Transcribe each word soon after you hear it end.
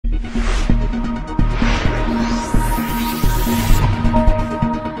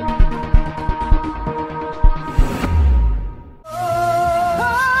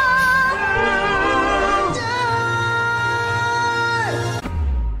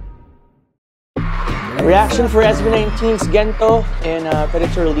Reaction for SB19's Gento in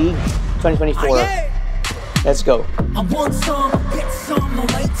Predator League 2024. Let's go.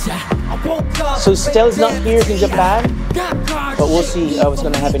 So Stel's not here in Japan, but we'll see what's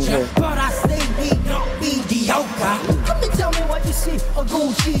gonna happen here.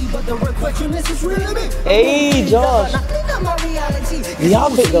 Hey, Josh. The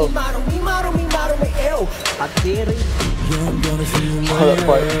outfit though. Oh, that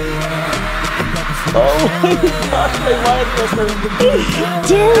part. Oh my gosh, my mind was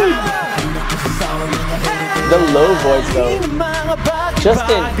dude! The low voice though.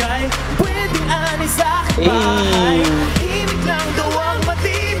 Justin. Hey.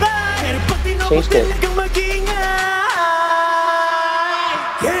 Changed it.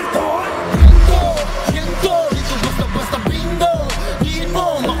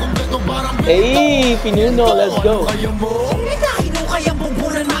 Hey, Pinuno, let's go.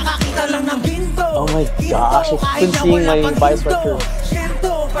 Oh my gosh, I've been seeing my bias record.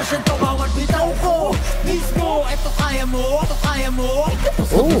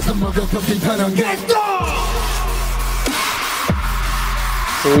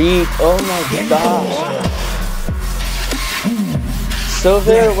 Freak, oh my gosh. So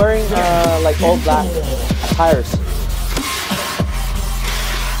they're wearing like all black attires.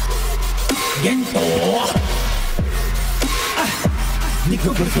 GENTO. Di ko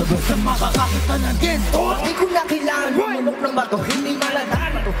basta makakakita ng GENTO. Di ko na kailangan lumulok ng bato. Hindi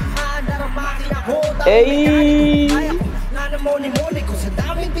maladaan ito. Andaramakin ako. Hey! Nanamoni-moni ko sa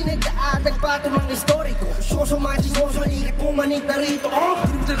daming pinagdaan. Nagpato ng story ko. Soso-machi-soso, likat pumanik na rito.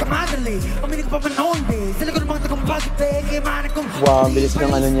 Hindi ka madali. Pamilig pa panahon din. Sila ko ng mga tagumpagite. Kaya manak kong... Wow, ang bilis ng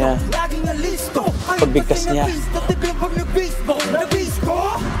ano niya. Pagbigkas niya.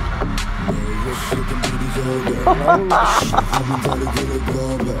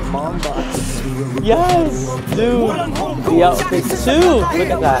 Yes, dude. The outfit too.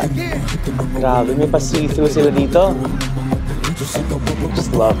 Look at that. Grabe, may pa-see-through sila dito.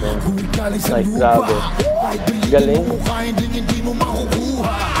 Just love him. Like, grabe. Galing.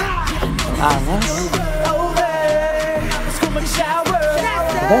 Angas.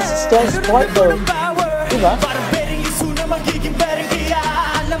 Best Stel's part though. Diba?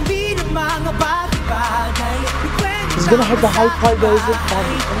 He's gonna hit the high part though, is it? Oh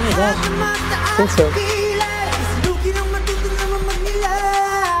my god. I think so.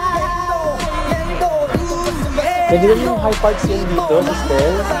 Pwede rin yung high parts yun dito sa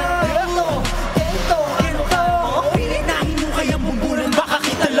Stel.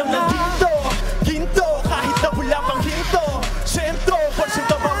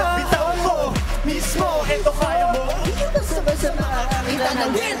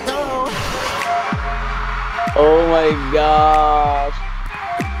 Oh my gosh.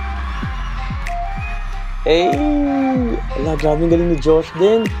 Hey! Wala, grabe galing ni Josh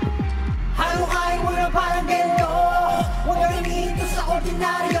din. Halo-hain mo na parang GENTO. Huwag ka rin hihito sa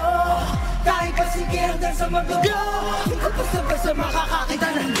ordinaryo. Kahit pa si GENTO sa maglugo. Hindi ko basta-basta makakakita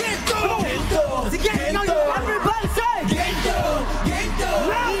ng GENTO. GENTO! Si GENTO! Everybody say! GENTO! GENTO!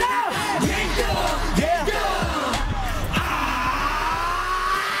 Loud now! GENTO! GENTO!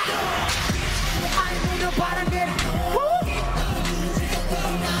 Halo-hain mo na parang GENTO.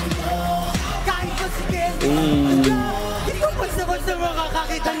 Kahit pa si GENTO.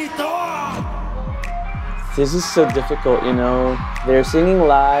 This is so difficult, you know. They're singing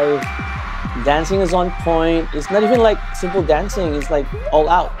live, dancing is on point. It's not even like simple dancing, it's like all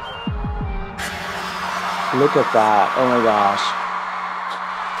out. Look at that, oh my gosh.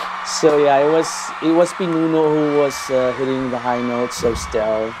 So yeah, it was Pinuno who was hitting the high notes of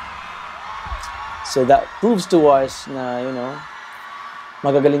Stel. So that proves to us na, you know,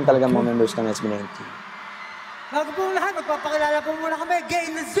 magagaling talaga mga members ng SB19. Bago po lahat, magpapakilala po muna kami.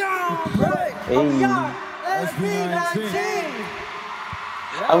 Game the zone! Hey! SB19!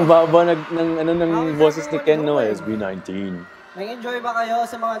 Ang baba ng boses ni Ken, no? SB19. Nag-enjoy ba kayo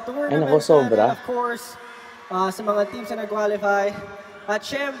sa mga tournaments? Ay, naku, sobra. Of course, sa mga teams na nag-qualify. At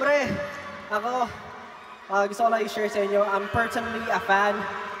syempre, ako, gusto ko lang i-share sa inyo, I'm personally a fan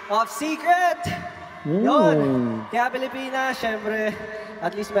of Secret! Yun! Kaya Pilipinas, syempre,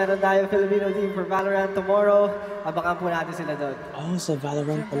 at least meron tayong Filipino team for Valorant tomorrow. Abangan po natin sila doon. Oh, sa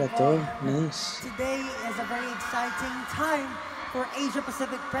Valorant pala to. Nice. Today is a very exciting time for Asia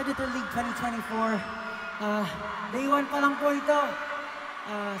Pacific Predator League 2024. Day 1 pa lang po ito.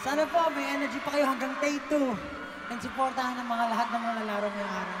 Sana po may energy pa kayo hanggang day 2. And supportahan ng mga lahat ng mga lalaro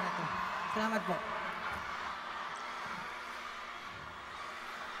ngayong araw na ito. Salamat po.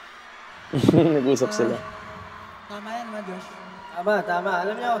 Nag-usap sila. Tama yan, Josh. Tama.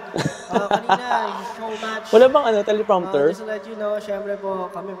 Alam nyo, kanina, yung show match. Wala bang teleprompter? Just to let you know, syempre po,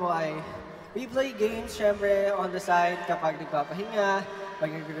 kami po ay we play games, syempre, on the side kapag nagpapahinga, pag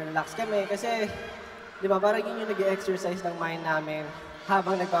nag-relax kami. Kasi, di ba, parang yun yung nag-exercise ng mind namin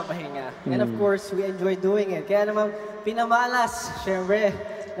habang nagpapahinga. And of course, we enjoy doing it. Kaya naman, pinamalas, syempre,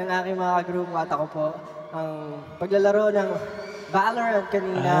 ng aking mga grupo at ako po, ang paglalaro ng Valorant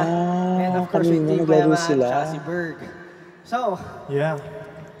kanina. And of course, with Team Mayaman, siya si Berg. So, yeah.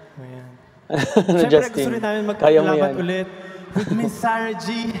 Ayan. Siyempre, gusto rin namin kaya mo magpapalaban yan. ulit with Miss Sarah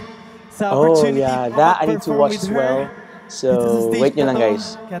G. Sa Oh, opportunity yeah. That I need to perform watch with as her. well. So, wait nyo lang,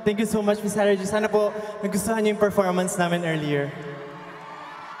 guys. Kaya thank you so much, Miss Sarah G. Sana po nagustuhan niyo yung performance namin earlier.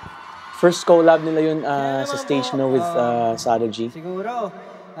 First collab nila yun sa stage no with Sarah G. Siguro,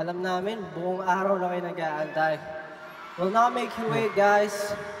 alam namin, buong araw na kayo nag-aantay. Will not make you wait,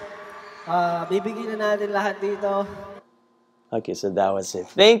 guys. Bibigyan na natin lahat dito. Okay, so that was it.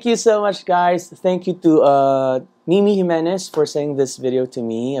 Thank you so much, guys. Thank you to Mimi Jimenez for sending this video to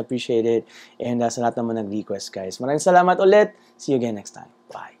me. Appreciate it. And sa lahat naman nag-request, guys. Maraming salamat ulit. See you again next time.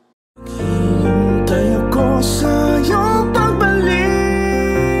 Bye.